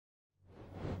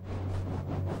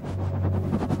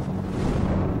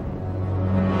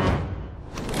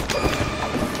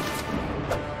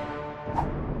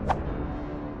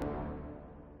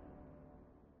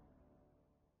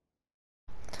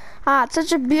Ah, it's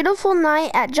such a beautiful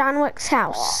night at John Wick's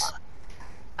house.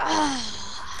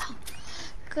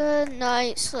 Good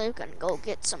night, sleep. Gonna go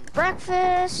get some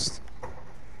breakfast.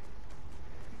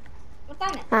 What's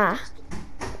on it? Ah.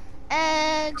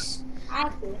 Eggs. I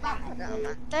see. Put them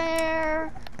on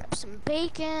there. Grab some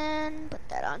bacon. Put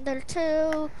that on there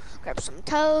too. Grab some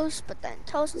toast. Put that in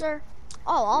toaster.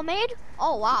 Oh, all made?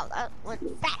 Oh wow, that went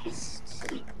fast.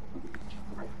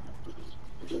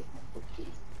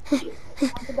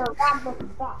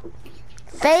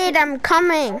 Fade, I'm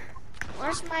coming.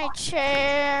 Where's my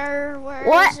chair? Where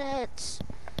What? is it?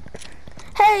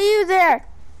 Hey, you there.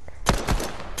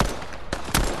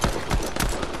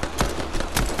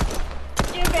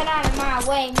 You get out of my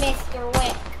way, Mr.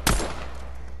 Wick.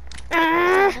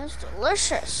 That's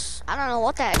delicious. I don't know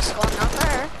what the heck's going on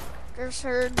there. Just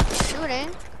heard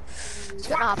shooting. It's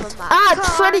gonna hop in my Ah, car. it's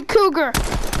Freddy Cougar.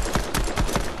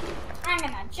 I'm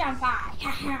gonna jump on.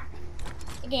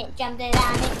 You can't jump it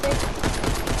on, Mr.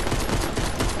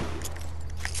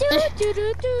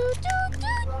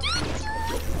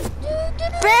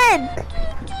 Fred!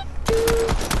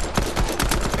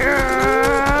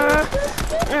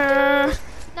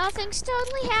 Nothing's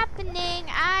totally happening.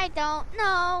 I don't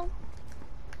know.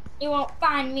 You won't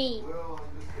find me.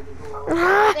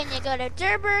 I'm gonna go to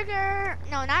Durburger.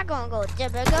 No, not gonna go to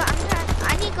Durburger.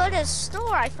 I need to go to the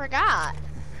store. I forgot.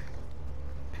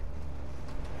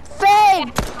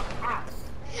 Fade!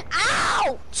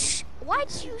 Ouch!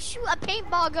 Why'd you shoot a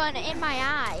paintball gun in my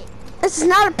eye? This is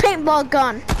not a paintball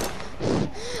gun.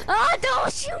 Oh,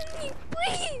 don't shoot me,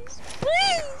 please,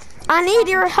 please. I need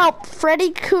your help.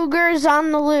 Freddy Cougar is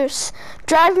on the loose.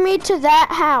 Drive me to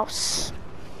that house.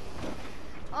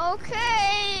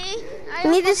 Okay. I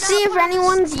need to see if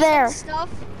anyone's there. Stuff.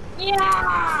 Yeah.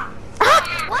 Ah!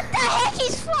 What the heck?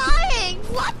 He's flying.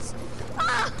 What?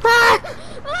 Ah. Ah!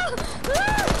 No!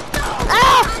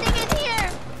 Ah! I'm running in here!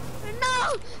 No!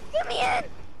 Get me in!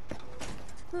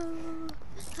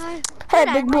 Hey,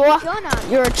 big boy.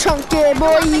 You're a chunky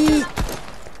boy. I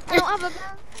don't have a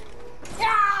gun.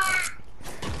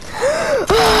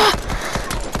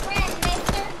 Win,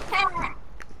 Mr. Cat.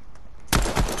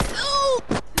 Help!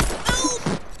 Help!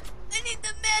 I need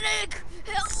the medic!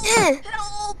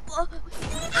 Help!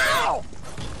 Help!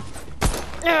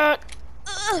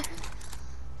 Ow!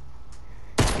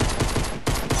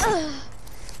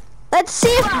 Let's see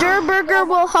if Durburger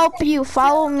will help you.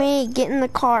 Follow me. Get in the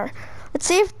car. Let's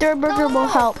see if Durburger will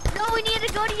help. No, we need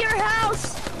to go to your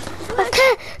house.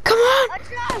 Okay, come on.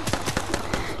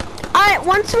 Alright,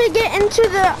 once we get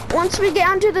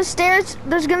onto the stairs,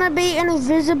 there's gonna be an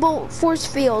invisible force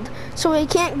field, so we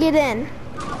can't get in.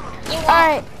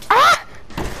 Alright. Ah!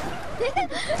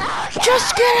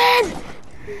 Just get in!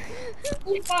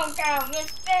 You won't go,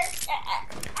 Mr.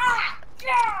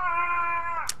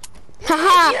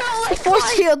 Haha, the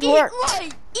force field worked.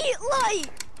 Eat light!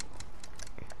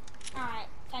 Alright,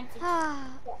 time to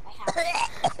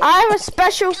I have a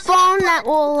special phone that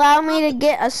will allow me to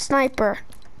get a sniper.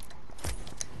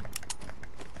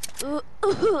 Come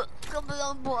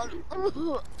on, boy.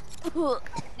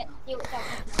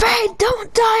 Fade,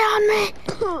 don't die on me!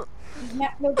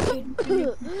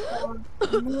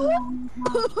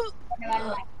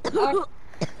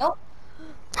 Nope.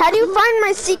 How do you find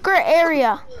my secret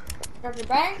area? Go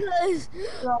wrong.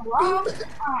 Oh,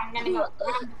 I'm gonna go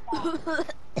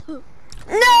around.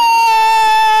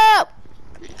 No!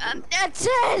 That's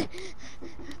it!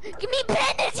 Give me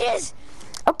bandages!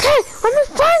 Okay, let me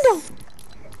find him.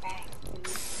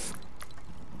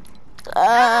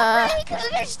 Freddy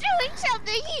Cougar's doing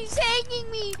something. He's hanging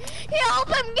me. Help!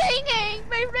 I'm getting hanged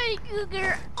by Freddy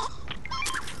Cougar.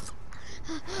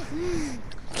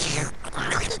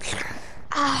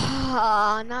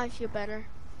 Ah, now I feel better.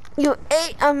 You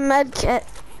ate a med kit.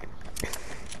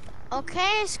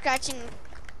 Okay, scratching.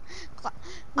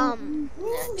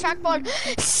 Chalkboard.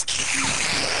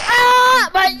 Ah,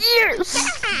 my ears!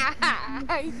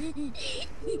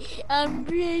 I'm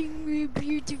playing with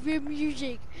beautiful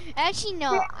music. Actually,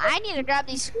 no. I need to grab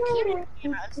these security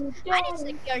cameras. I need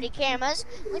security cameras.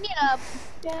 We need a.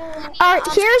 Alright,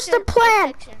 here's the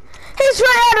plan. He's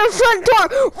right out of the front door.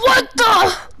 What the?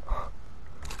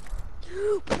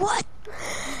 What?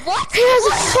 What? He has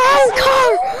a flying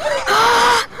car.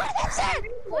 Ah! What is that?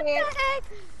 What the heck?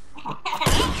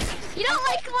 You don't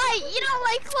like light. You don't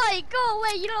like light. Go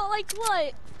away. You don't like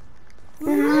light. I'm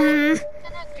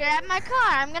gonna grab my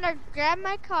car. I'm gonna grab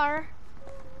my car.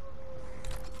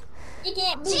 You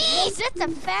can't Jeez, that's a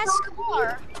fast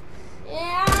car.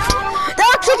 Yeah. That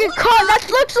looks like a car. That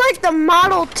looks like the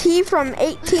Model T from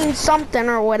 18 something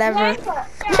or whatever.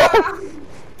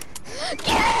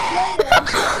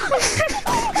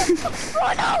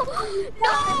 Oh no!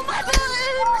 No, my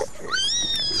balloons!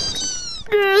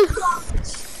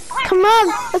 Come on,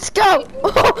 let's go.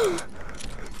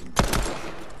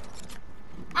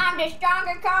 I'm the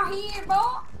stronger car here,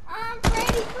 boy. I'm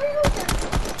Freddy Krueger.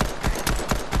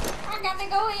 I gotta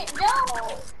go hit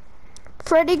Joe.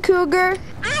 Freddy Cougar.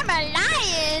 I'm a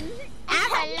lion.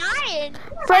 I'm a lion.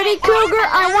 Freddy Cougar,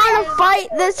 I want to fight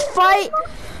this fight.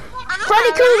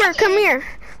 Freddy Cougar, come here.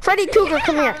 Freddy Cougar,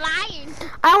 come here.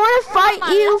 I want to fight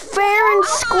you fair and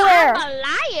square. I'm a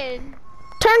lion.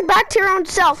 Turn back to your own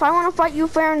self. I want to fight you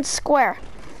fair and square.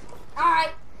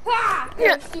 Alright.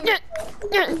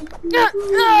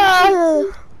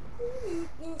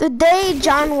 The day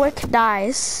John Wick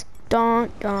dies.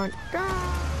 Dun, dun, dun.